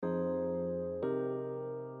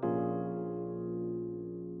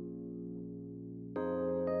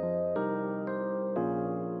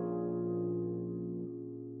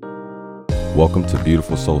Welcome to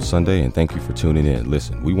Beautiful Soul Sunday, and thank you for tuning in.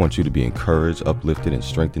 Listen, we want you to be encouraged, uplifted, and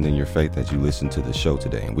strengthened in your faith as you listen to the show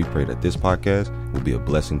today. And we pray that this podcast will be a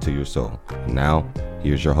blessing to your soul. And now,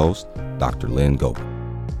 here's your host, Dr. Lynn Goebel.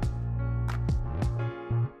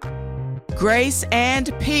 Grace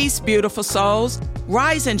and peace, beautiful souls.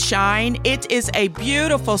 Rise and shine. It is a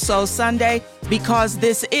beautiful Soul Sunday because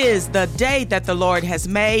this is the day that the Lord has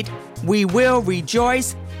made. We will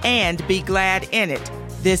rejoice and be glad in it.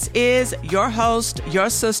 This is your host,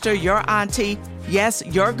 your sister, your auntie, yes,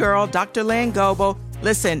 your girl, Dr. Lynn Goebel.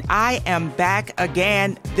 Listen, I am back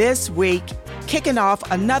again this week, kicking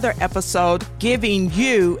off another episode, giving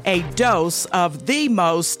you a dose of the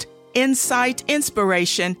most insight,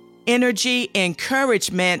 inspiration, energy,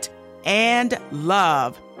 encouragement, and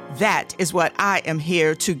love. That is what I am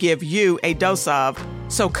here to give you a dose of.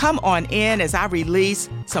 So come on in as I release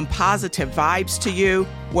some positive vibes to you,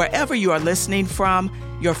 wherever you are listening from,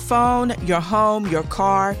 your phone, your home, your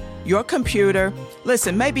car, your computer.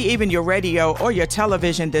 Listen, maybe even your radio or your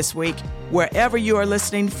television this week. Wherever you are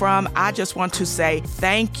listening from, I just want to say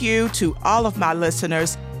thank you to all of my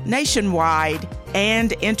listeners nationwide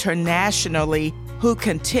and internationally who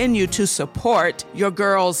continue to support your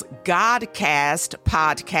girl's Godcast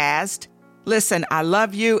podcast. Listen, I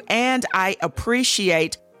love you and I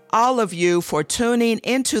appreciate all of you for tuning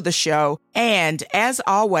into the show. And as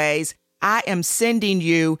always, I am sending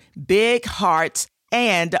you big hearts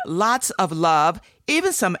and lots of love,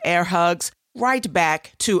 even some air hugs right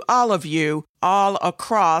back to all of you all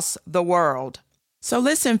across the world. So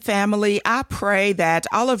listen, family, I pray that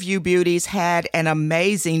all of you beauties had an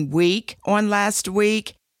amazing week on last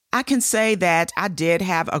week. I can say that I did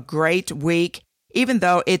have a great week. Even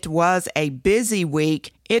though it was a busy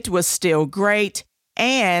week, it was still great.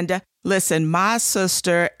 And listen, my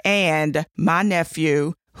sister and my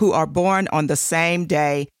nephew, who are born on the same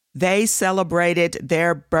day, they celebrated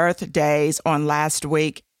their birthdays on last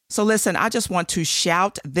week. So listen, I just want to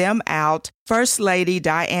shout them out. First Lady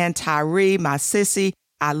Diane Tyree, my sissy,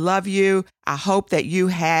 I love you. I hope that you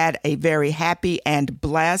had a very happy and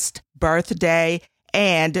blessed birthday.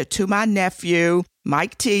 And to my nephew,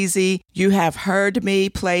 Mike Teasy, you have heard me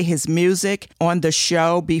play his music on the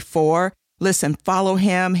show before. Listen, follow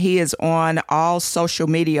him. He is on all social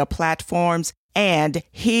media platforms. And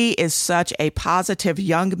he is such a positive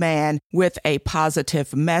young man with a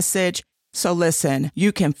positive message. So listen,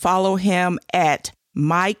 you can follow him at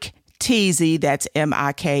Mike Teasy, that's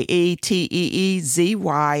MikeTeezy,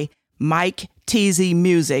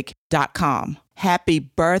 MikeTeasyMusic.com. Happy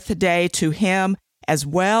birthday to him, as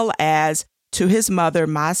well as to his mother,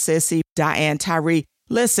 my sissy, Diane Tyree.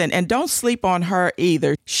 Listen, and don't sleep on her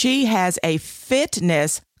either. She has a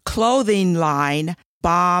fitness clothing line,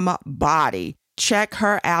 Bomb Body. Check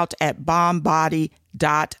her out at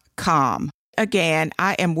bombbody.com. Again,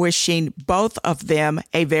 I am wishing both of them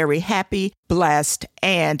a very happy, blessed,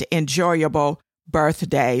 and enjoyable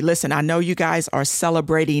birthday. Listen, I know you guys are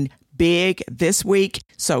celebrating big this week,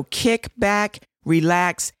 so kick back,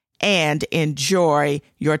 relax, and enjoy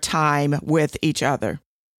your time with each other.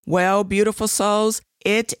 Well, beautiful souls,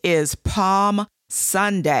 it is Palm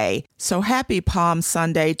Sunday. So happy Palm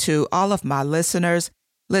Sunday to all of my listeners.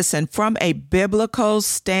 Listen, from a biblical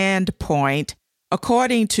standpoint,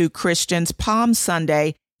 according to Christians, Palm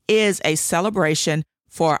Sunday is a celebration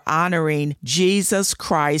for honoring Jesus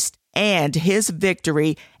Christ and his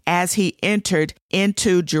victory as he entered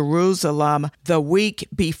into Jerusalem the week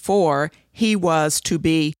before he was to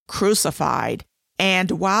be crucified.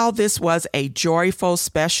 And while this was a joyful,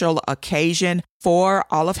 special occasion for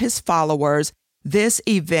all of his followers, this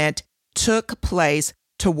event took place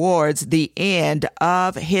towards the end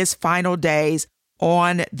of his final days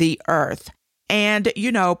on the earth. And,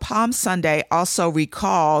 you know, Palm Sunday also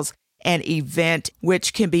recalls an event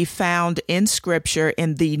which can be found in Scripture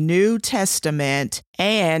in the New Testament,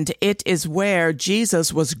 and it is where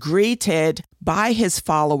Jesus was greeted by his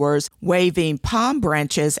followers waving palm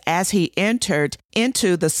branches as he entered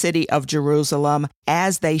into the city of Jerusalem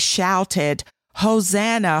as they shouted,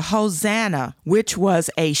 "Hosanna, Hosanna," which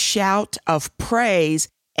was a shout of praise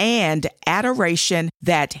and adoration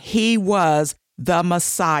that he was the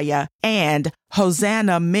Messiah. And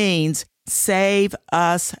Hosanna means save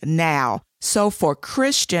us now. So for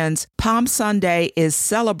Christians, Palm Sunday is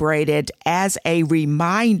celebrated as a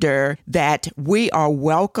reminder that we are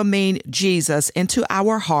welcoming Jesus into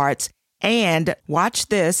our hearts. And watch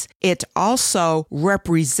this, it also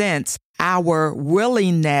represents our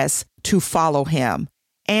willingness to follow him.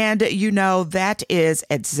 And you know, that is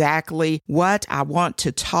exactly what I want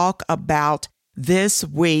to talk about this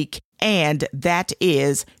week, and that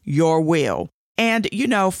is your will. And,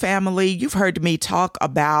 family, you've heard me talk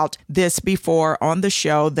about this before on the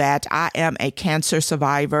show that I am a cancer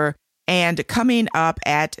survivor. And coming up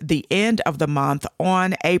at the end of the month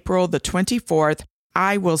on April the 24th,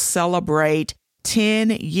 I will celebrate 10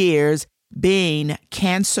 years being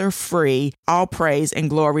cancer-free. All praise and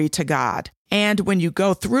glory to God. And when you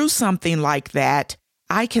go through something like that,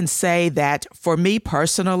 I can say that for me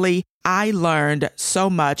personally, I learned so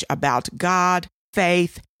much about God,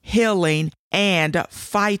 faith, healing, and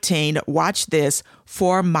fighting, watch this,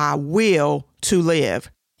 for my will to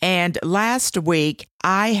live. And last week,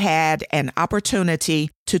 I had an opportunity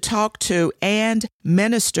to talk to and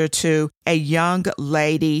minister to a young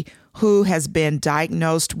lady who has been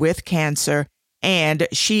diagnosed with cancer, and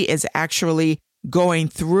she is actually going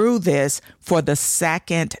through this for the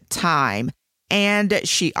second time. And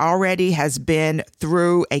she already has been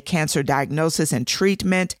through a cancer diagnosis and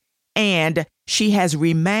treatment, and she has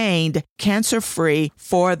remained cancer-free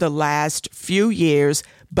for the last few years,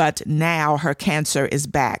 but now her cancer is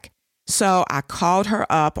back. So I called her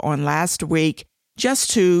up on last week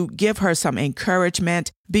just to give her some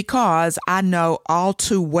encouragement, because I know all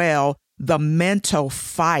too well the mental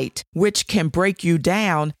fight which can break you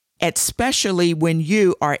down, especially when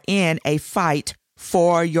you are in a fight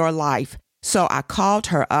for your life. So I called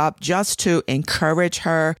her up just to encourage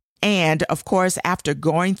her. And of course, after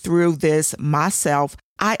going through this myself,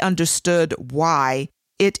 I understood why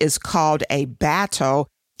it is called a battle.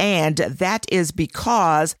 And that is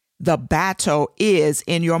because the battle is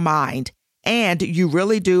in your mind. And you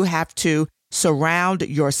really do have to surround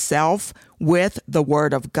yourself with the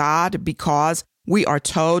Word of God, because we are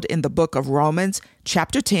told in the book of Romans,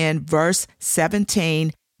 chapter 10, verse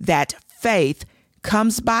 17, that faith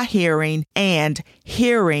comes by hearing, and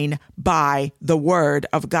hearing by the Word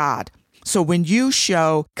of God. So when you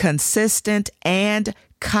show consistent and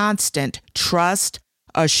constant trust,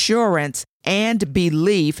 assurance, and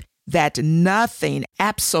belief that nothing,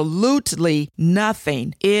 absolutely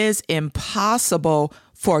nothing, is impossible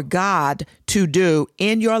for God to do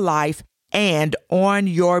in your life and on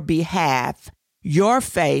your behalf, your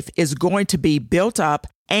faith is going to be built up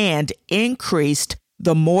and increased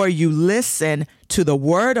the more you listen to the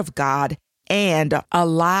Word of God and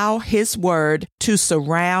allow His Word to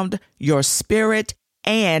surround your spirit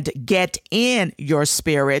and get in your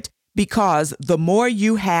spirit, because the more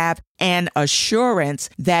you have an assurance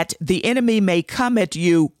that the enemy may come at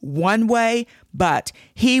you one way, but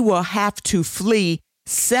he will have to flee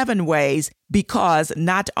 7 ways, because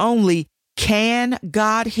not only can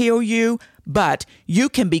God heal you, but you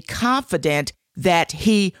can be confident that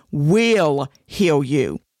He will heal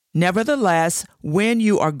you. Nevertheless, when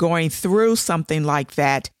you are going through something like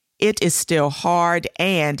that, it is still hard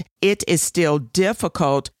and it is still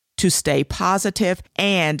difficult to stay positive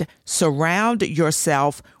and surround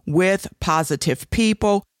yourself with positive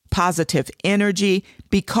people, positive energy,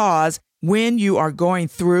 because when you are going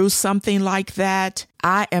through something like that,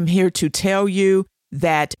 I am here to tell you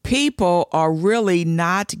that people are really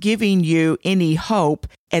not giving you any hope,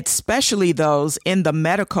 especially those in the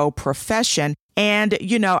medical profession. And,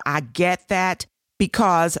 I get that,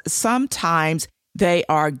 because sometimes they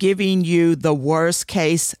are giving you the worst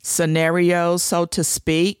case scenario, so to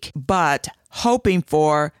speak, but hoping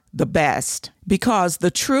for the best. Because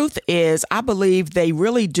the truth is, I believe they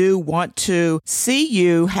really do want to see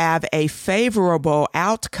you have a favorable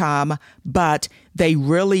outcome, but they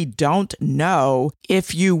really don't know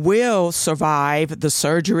if you will survive the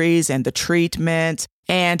surgeries and the treatments.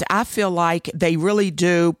 And I feel like they really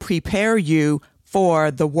do prepare you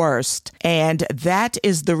for the worst. And that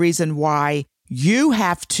is the reason why you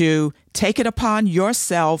have to take it upon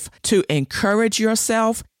yourself to encourage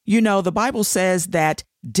yourself. The Bible says that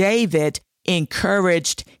David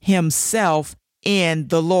encouraged himself in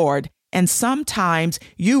the Lord. And sometimes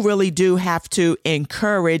you really do have to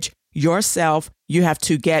encourage yourself. You have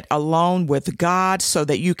to get alone with God so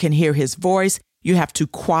that you can hear His voice. You have to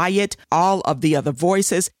quiet all of the other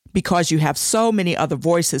voices, because you have so many other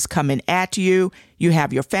voices coming at you. You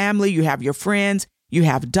have your family, you have your friends, you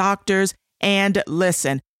have doctors. And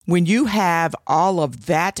listen, when you have all of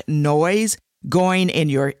that noise going in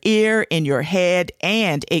your ear, in your head,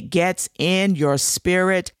 and it gets in your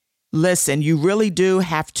spirit, listen, you really do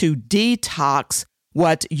have to detox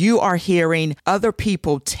what you are hearing other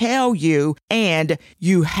people tell you, and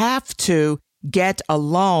you have to get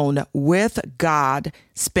alone with God,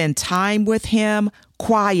 spend time with Him,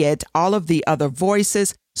 quiet all of the other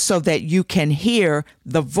voices so that you can hear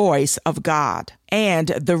the voice of God. And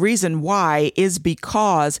the reason why is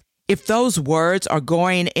because if those words are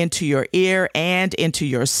going into your ear and into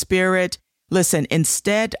your spirit, Listen,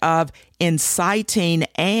 instead of inciting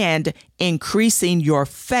and increasing your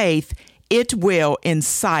faith, it will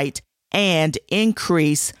incite and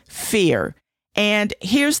increase fear. And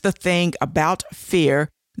here's the thing about fear.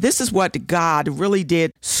 This is what God really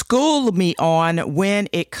did school me on when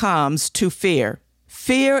it comes to fear.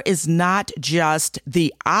 Fear is not just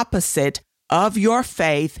the opposite of your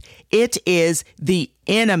faith. It is the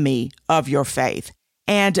enemy of your faith.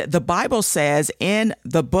 And the Bible says in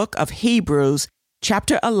the book of Hebrews,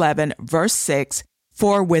 chapter 11, verse 6,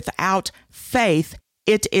 "For without faith,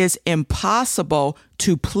 it is impossible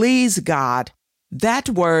to please God." That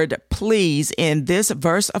word please in this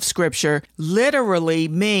verse of scripture literally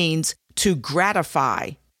means to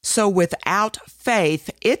gratify. So without faith,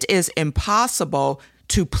 it is impossible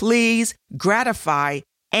to please, gratify,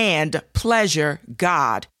 and pleasure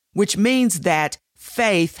God, which means that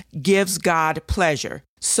faith gives God pleasure.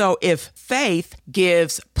 So if faith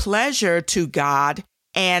gives pleasure to God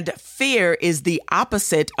and fear is the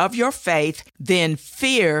opposite of your faith, then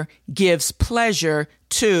fear gives pleasure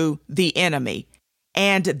to the enemy.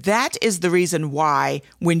 And that is the reason why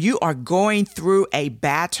when you are going through a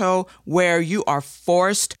battle where you are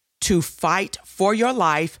forced to fight for your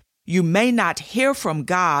life, you may not hear from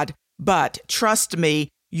God, but trust me,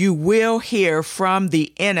 you will hear from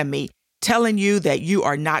the enemy telling you that you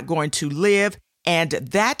are not going to live. And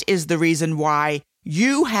that is the reason why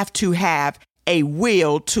you have to have a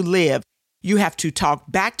will to live. You have to talk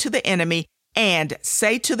back to the enemy and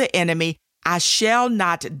say to the enemy, "I shall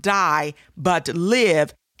not die, but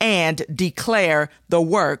live and declare the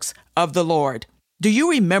works of the Lord." Do you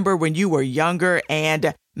remember when you were younger,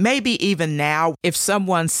 and maybe even now, if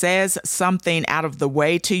someone says something out of the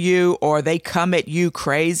way to you or they come at you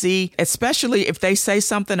crazy, especially if they say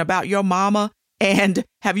something about your mama? And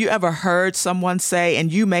have you ever heard someone say,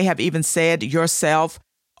 and you may have even said yourself,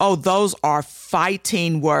 "Oh, those are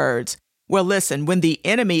fighting words"? Well, listen, when the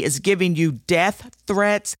enemy is giving you death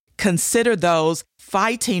threats, consider those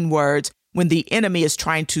fighting words. When the enemy is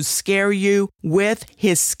trying to scare you with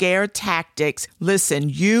his scare tactics, listen,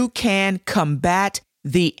 you can combat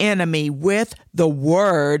the enemy with the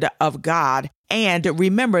word of God. And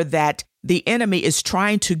remember that the enemy is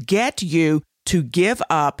trying to get you to give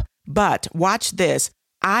up. But watch this.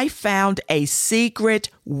 I found a secret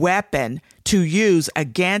weapon to use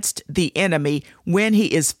against the enemy when he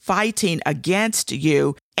is fighting against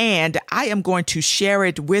you, and I am going to share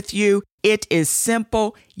it with you. It is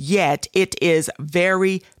simple, yet it is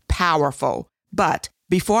very powerful. But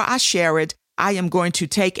before I share it, I am going to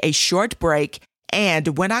take a short break,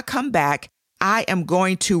 and when I come back, I am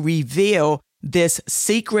going to reveal this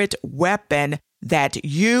secret weapon that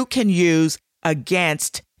you can use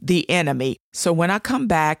against the enemy. So when I come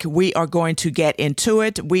back, we are going to get into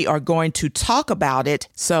it. We are going to talk about it.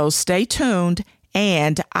 So stay tuned,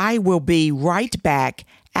 and I will be right back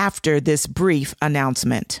after this brief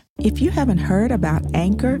announcement. If you haven't heard about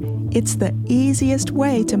Anchor, it's the easiest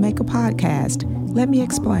way to make a podcast. Let me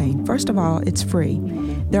explain. First of all, it's free.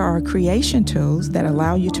 There are creation tools that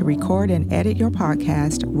allow you to record and edit your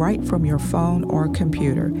podcast right from your phone or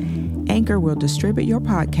computer. Anchor will distribute your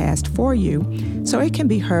podcast for you so it can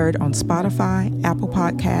be heard on Spotify, Apple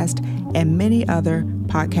Podcast, and many other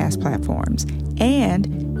podcast platforms.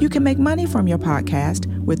 And you can make money from your podcast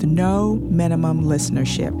with no minimum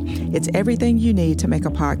listenership. It's everything you need to make a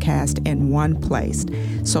podcast in one place.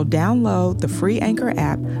 So download the free Anchor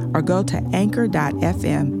app or go to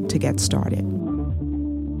anchor.fm to get started.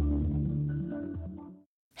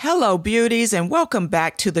 Hello, beauties, and welcome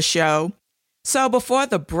back to the show. So before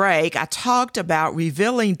the break, I talked about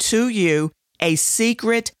revealing to you a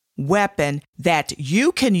secret weapon that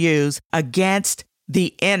you can use against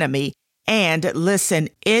the enemy. And listen,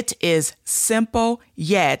 it is simple,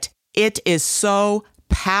 yet it is so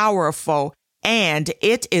powerful, and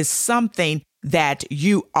it is something that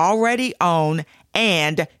you already own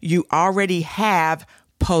and you already have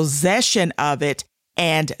possession of it,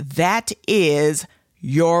 and that is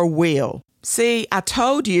your will. See, I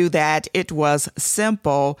told you that it was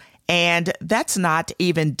simple, and that's not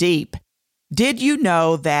even deep. Did you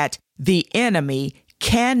know that the enemy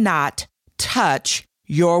cannot touch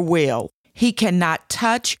your will? He cannot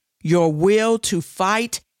touch your will to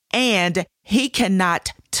fight, and he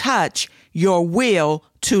cannot touch your will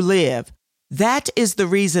to live. That is the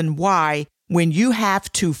reason why when you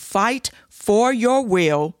have to fight for your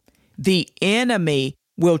will, the enemy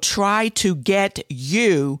will try to get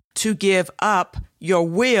you to give up your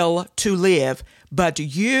will to live, but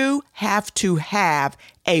you have to have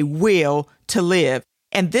a will to live.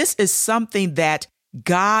 And this is something that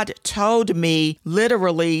God told me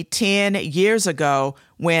literally 10 years ago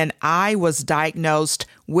when I was diagnosed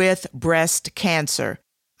with breast cancer.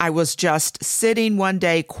 I was just sitting one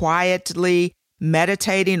day quietly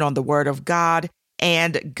meditating on the Word of God,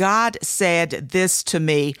 and God said this to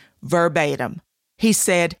me verbatim. He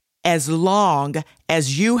said, as long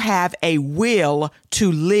as you have a will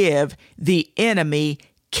to live, the enemy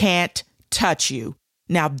can't touch you.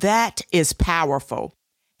 Now that is powerful.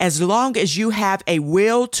 As long as you have a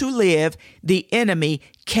will to live, the enemy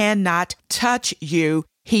cannot touch you.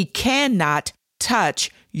 He cannot touch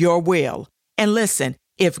your will. And listen,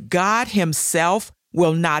 if God himself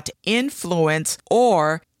will not influence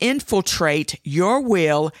or infiltrate your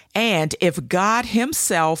will, and if God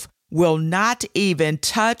himself will not even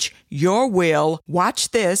touch your will,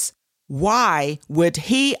 watch this, why would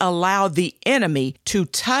he allow the enemy to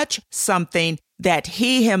touch something that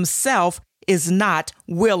he himself is not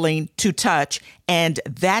willing to touch? And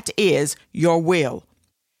that is your will.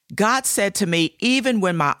 God said to me, even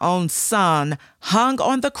when my own son hung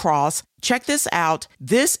on the cross, check this out.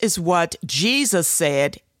 This is what Jesus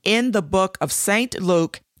said in the book of St.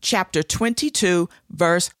 Luke, chapter 22,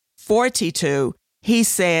 verse 42. He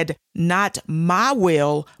said, not my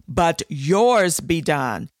will, but yours be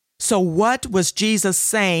done. So what was Jesus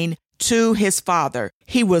saying to his Father?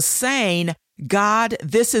 He was saying, God,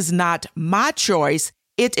 this is not my choice.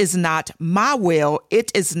 It is not my will.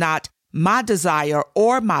 It is not my desire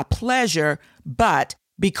or my pleasure, but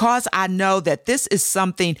because I know that this is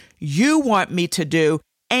something you want me to do,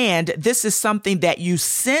 and this is something that you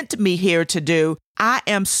sent me here to do, I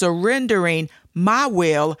am surrendering my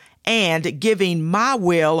will and giving my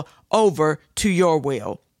will over to your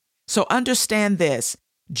will. So understand this.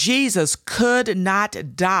 Jesus could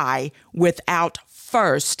not die without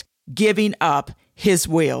first giving up his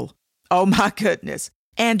will. Oh my goodness.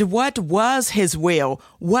 And what was his will?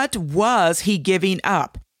 What was he giving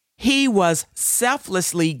up? He was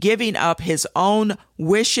selflessly giving up his own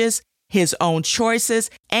wishes, his own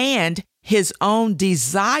choices, and his own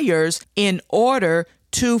desires in order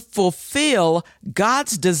to fulfill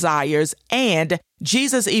God's desires. And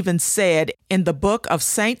Jesus even said in the book of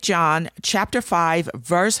St. John, chapter 5,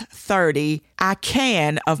 verse 30, I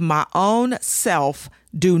can of my own self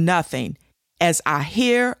do nothing. As I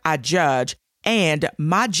hear, I judge, and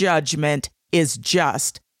my judgment is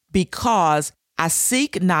just, because I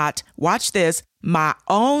seek not, watch this, my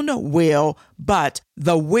own will, but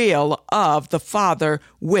the will of the Father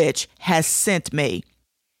which has sent me.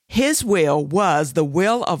 His will was the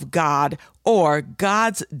will of God, or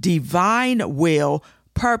God's divine will,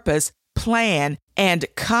 purpose, plan, and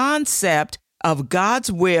concept of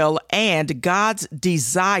God's will and God's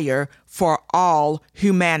desire for all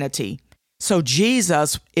humanity. So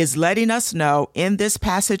Jesus is letting us know in this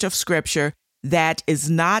passage of scripture that is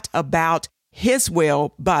not about his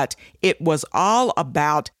will, but it was all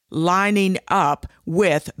about lining up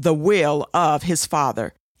with the will of his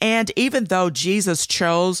Father. And even though Jesus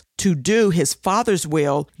chose to do his Father's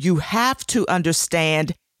will, you have to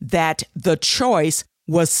understand that the choice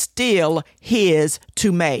was still his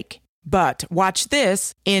to make. But watch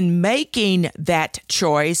this, in making that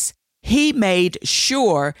choice, he made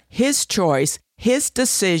sure his choice, his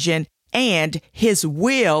decision, and his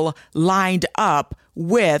will lined up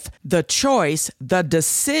with the choice, the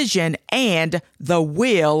decision, and the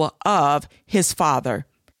will of his Father.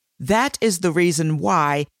 That is the reason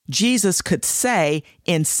why Jesus could say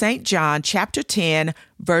in St. John chapter 10,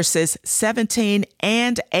 verses 17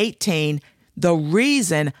 and 18, the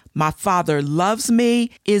reason my Father loves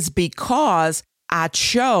me is because I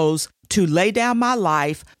chose to lay down my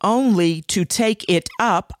life only to take it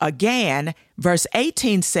up again. Verse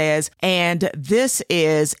 18 says, and this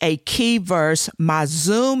is a key verse, my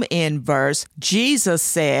zoom in verse. Jesus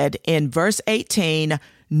said in verse 18,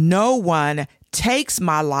 no one takes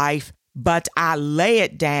my life, but I lay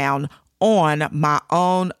it down on my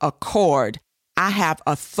own accord. I have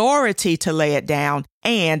authority to lay it down,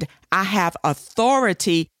 and I have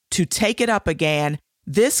authority to take it up again.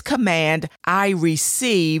 This command I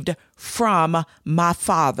received from my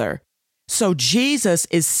Father. So Jesus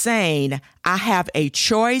is saying, I have a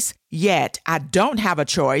choice, yet I don't have a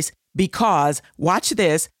choice because, watch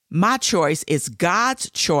this, my choice is God's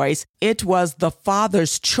choice. It was the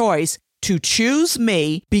Father's choice to choose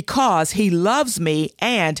me because he loves me,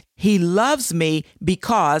 and he loves me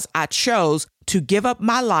because I chose to give up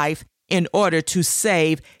my life in order to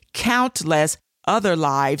save countless other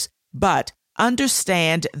lives. But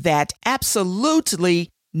understand that absolutely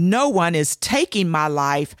no one is taking my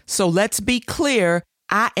life. So let's be clear.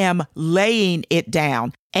 I am laying it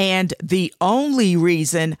down. And the only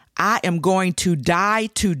reason I am going to die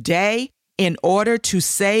today in order to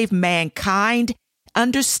save mankind,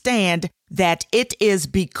 understand that it is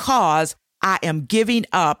because I am giving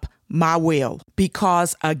up my will.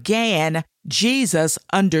 Because again, Jesus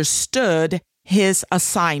understood his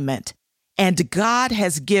assignment. And God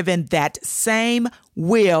has given that same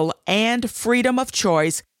will and freedom of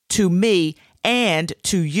choice to me and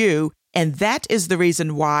to you. And that is the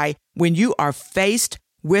reason why when you are faced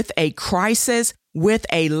with a crisis, with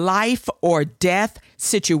a life or death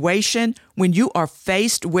situation, when you are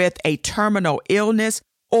faced with a terminal illness,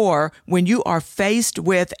 or when you are faced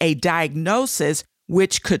with a diagnosis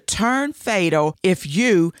which could turn fatal if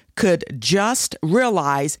you could just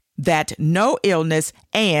realize that no illness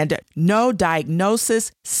and no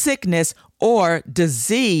diagnosis, sickness, or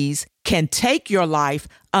disease can take your life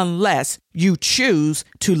unless you choose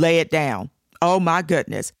to lay it down. Oh my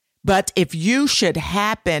goodness. But if you should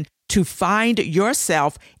happen to find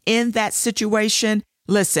yourself in that situation,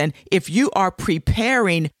 listen, if you are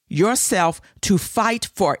preparing yourself to fight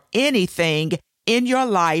for anything in your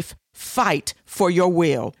life, fight for your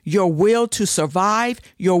will to survive,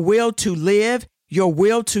 your will to live, your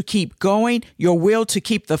will to keep going, your will to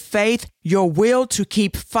keep the faith, your will to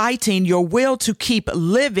keep fighting, your will to keep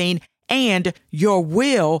living, and your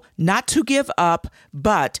will not to give up,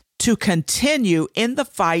 but to continue in the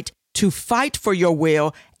fight, to fight for your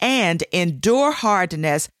will and endure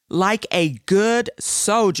hardness like a good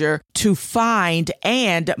soldier, to find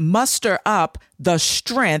and muster up the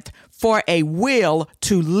strength for a will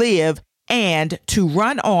to live and to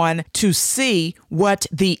run on to see what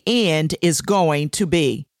the end is going to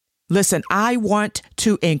be. Listen, I want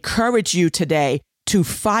to encourage you today to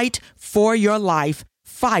fight for your life,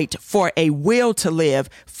 fight for a will to live,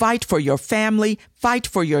 fight for your family, fight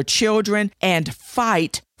for your children, and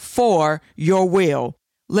fight for your will.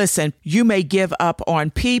 Listen, you may give up on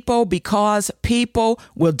people because people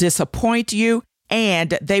will disappoint you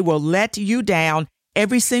and they will let you down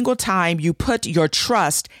every single time you put your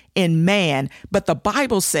trust in man. But the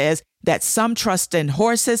Bible says that some trust in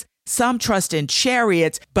horses, some trust in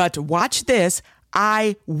chariots, but watch this,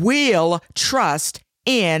 I will trust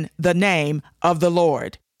in the name of the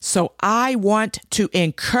Lord. So I want to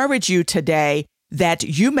encourage you today that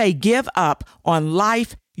you may give up on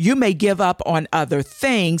life, you may give up on other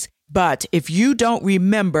things, but if you don't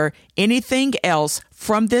remember anything else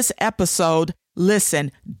from this episode,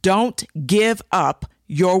 listen, don't give up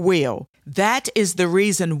your will. That is the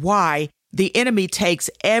reason why the enemy takes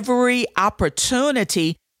every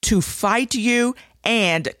opportunity to fight you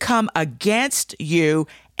and come against you.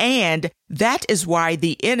 And that is why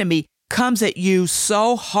the enemy comes at you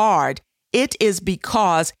so hard. It is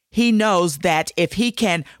because he knows that if he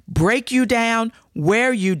can break you down,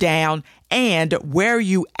 wear you down, and wear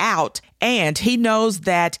you out, and he knows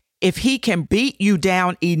that if he can beat you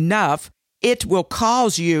down enough, it will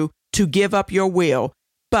cause you to give up your will.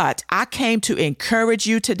 But I came to encourage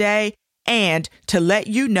you today and to let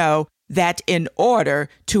you know that in order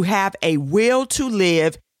to have a will to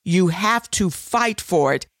live, you have to fight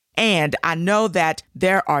for it. And I know that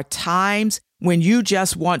there are times when you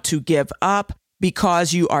just want to give up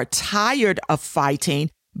because you are tired of fighting.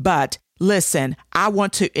 But listen, I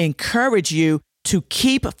want to encourage you to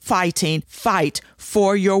keep fighting, fight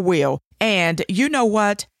for your will. And you know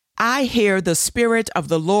what? I hear the Spirit of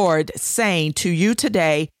the Lord saying to you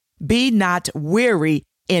today, be not weary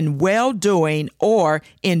in well-doing or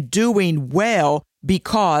in doing well,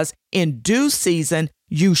 because in due season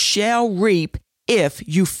you shall reap if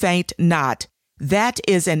you faint not. That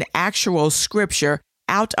is an actual scripture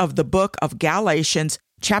out of the book of Galatians,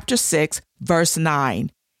 chapter 6, verse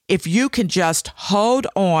 9. If you can just hold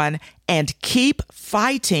on and keep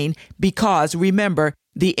fighting, because remember,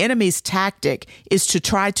 the enemy's tactic is to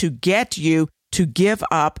try to get you to give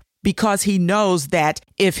up, because he knows that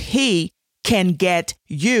if he can get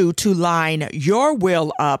you to line your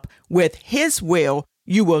will up with his will,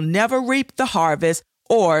 you will never reap the harvest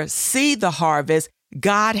or see the harvest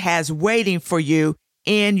God has waiting for you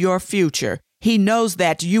in your future. He knows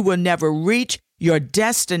that you will never reach your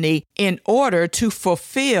destiny in order to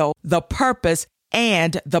fulfill the purpose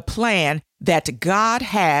and the plan that God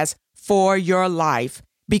has for your life,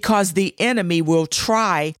 because the enemy will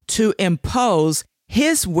try to impose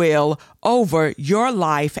his will over your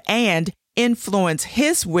life and influence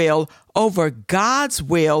his will over God's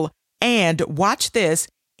will. And watch this,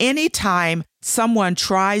 anytime someone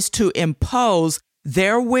tries to impose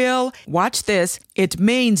their will, watch this, it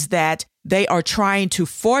means that they are trying to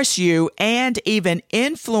force you and even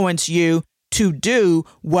influence you to do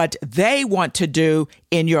what they want to do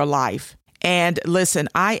in your life. And listen,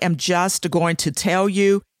 I am just going to tell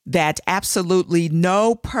you that absolutely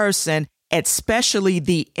no person, especially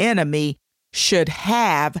the enemy, should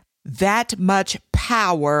have that much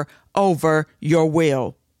power over your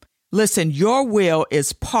will. Listen, your will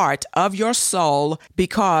is part of your soul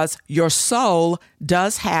because your soul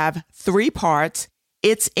does have 3 parts.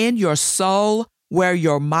 It's in your soul where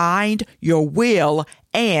your mind, your will,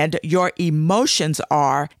 and your emotions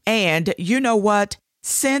are. And you know what?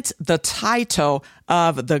 Since the title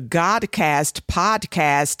of the Godcast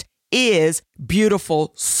podcast is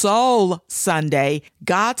Beautiful Soul Sunday,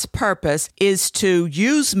 God's purpose is to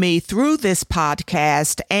use me through this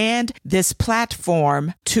podcast and this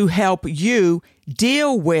platform to help you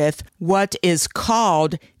deal with what is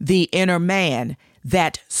called the inner man,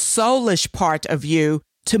 that soulish part of you,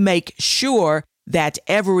 to make sure that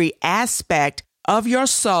every aspect of your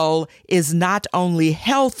soul is not only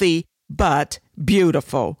healthy, but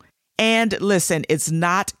beautiful. And listen, it's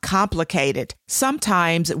not complicated.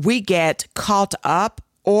 Sometimes we get caught up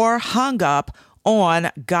or hung up on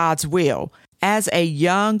God's will. As a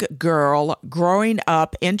young girl growing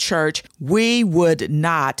up in church, we would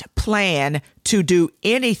not plan to do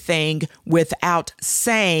anything without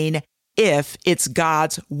saying if it's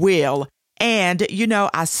God's will. And,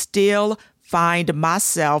 I still find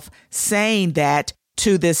myself saying that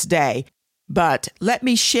to this day. But let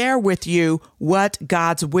me share with you what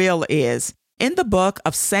God's will is. In the book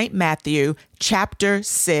of St. Matthew, chapter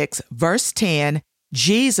 6, verse 10,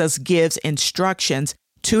 Jesus gives instructions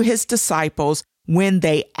to his disciples when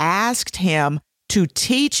they asked him to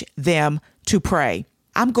teach them to pray.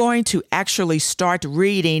 I'm going to actually start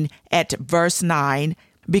reading at verse 9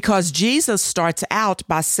 because Jesus starts out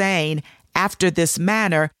by saying, "After this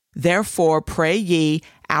manner, therefore pray ye,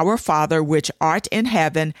 Our Father which art in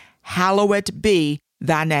heaven, hallowed be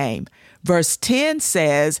thy name." Verse 10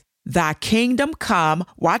 says, "Thy kingdom come,"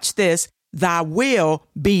 watch this, "thy will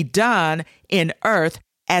be done in earth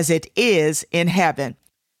as it is in heaven."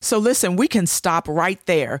 So listen, we can stop right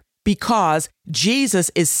there because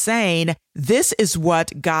Jesus is saying this is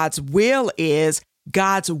what God's will is.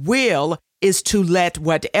 God's will is to let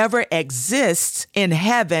whatever exists in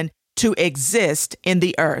heaven to exist in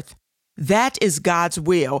the earth. That is God's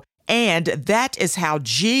will. And that is how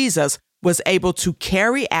Jesus was able to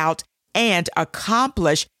carry out and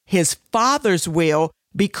accomplish his Father's will,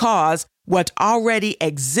 because what already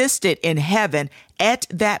existed in heaven at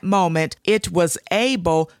that moment, it was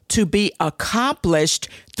able to be accomplished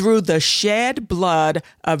through the shed blood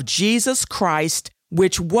of Jesus Christ,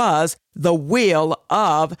 which was the will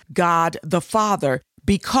of God the Father,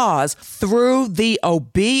 because through the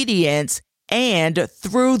obedience and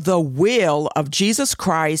through the will of Jesus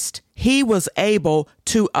Christ, he was able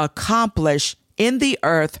to accomplish in the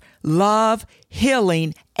earth love,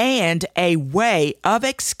 healing, and a way of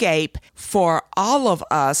escape for all of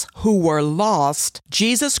us who were lost.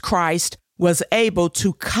 Jesus Christ was able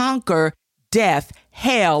to conquer death,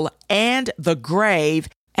 hell, and the grave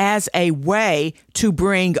as a way to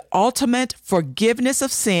bring ultimate forgiveness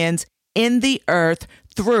of sins in the earth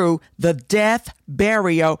through the death,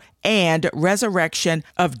 burial, and resurrection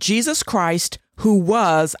of Jesus Christ, who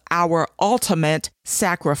was our ultimate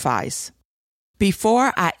sacrifice.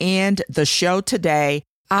 Before I end the show today,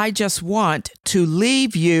 I just want to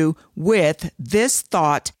leave you with this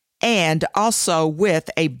thought and also with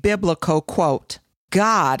a biblical quote.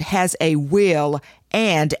 God has a will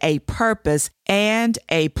and a purpose and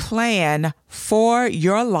a plan for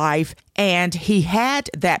your life, and he had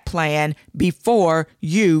that plan before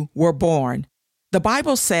you were born. The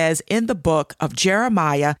Bible says in the book of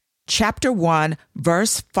Jeremiah, chapter 1,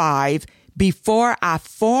 verse 5, "Before I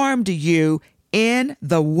formed you in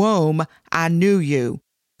the womb, I knew you."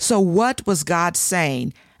 So what was God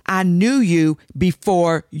saying? I knew you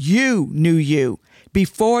before you knew you,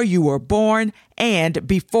 before you were born, and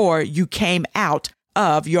before you came out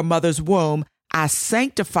of your mother's womb. I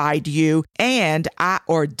sanctified you, and I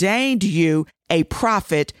ordained you a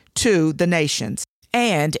prophet to the nations.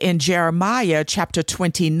 And in Jeremiah chapter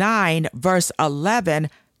 29, verse 11,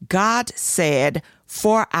 God said,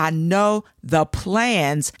 "For I know the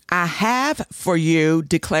plans I have for you,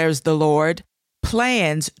 declares the Lord,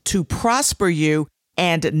 plans to prosper you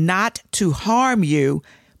and not to harm you,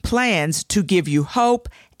 plans to give you hope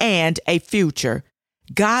and a future."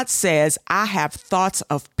 God says, "I have thoughts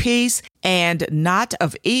of peace and not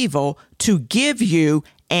of evil to give you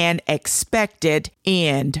an expected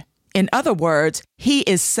end." In other words, he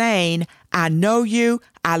is saying, I know you,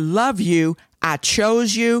 I love you, I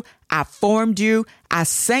chose you, I formed you, I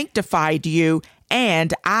sanctified you,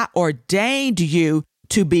 and I ordained you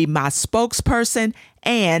to be my spokesperson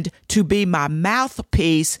and to be my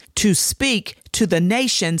mouthpiece to speak to the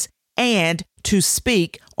nations and to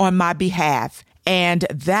speak on my behalf. And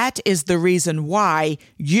that is the reason why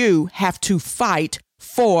you have to fight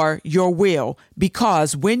for your will,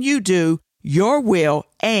 because when you do, your will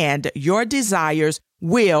and your desires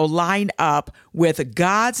will line up with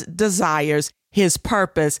God's desires, His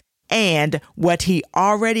purpose, and what He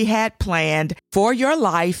already had planned for your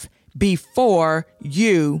life before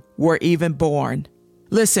you were even born.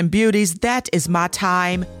 Listen, beauties, that is my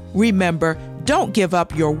time. Remember, don't give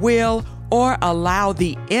up your will or allow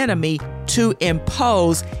the enemy to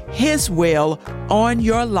impose his will on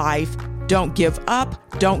your life. Don't give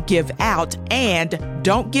up, don't give out, and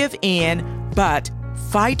don't give in, but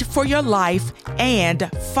fight for your life and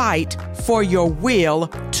fight for your will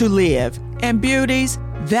to live. And beauties,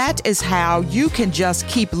 that is how you can just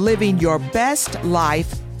keep living your best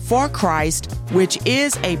life for Christ, which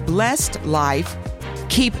is a blessed life.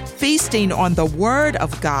 Keep feasting on the Word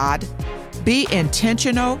of God. Be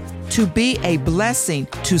intentional to be a blessing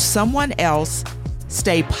to someone else.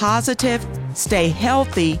 Stay positive, stay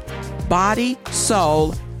healthy, body,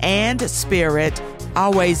 soul, and spirit.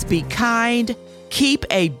 Always be kind. Keep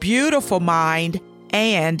a beautiful mind.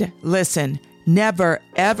 And listen, never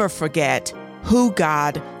ever forget who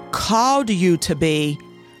God called you to be,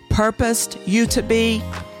 purposed you to be,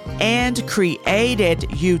 and created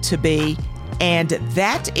you to be. And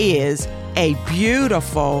that is a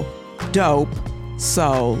beautiful, dope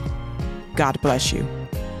soul. God bless you.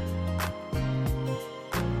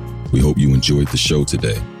 We hope you enjoyed the show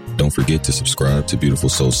today. Don't forget to subscribe to Beautiful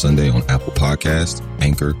Soul Sunday on Apple Podcasts,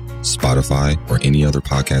 Anchor, Spotify, or any other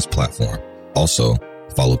podcast platform. Also,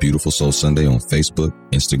 follow Beautiful Soul Sunday on Facebook,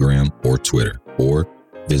 Instagram, or Twitter, or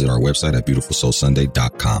visit our website at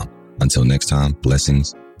beautifulsoulsunday.com. Until next time,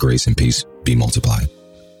 blessings, grace, and peace be multiplied.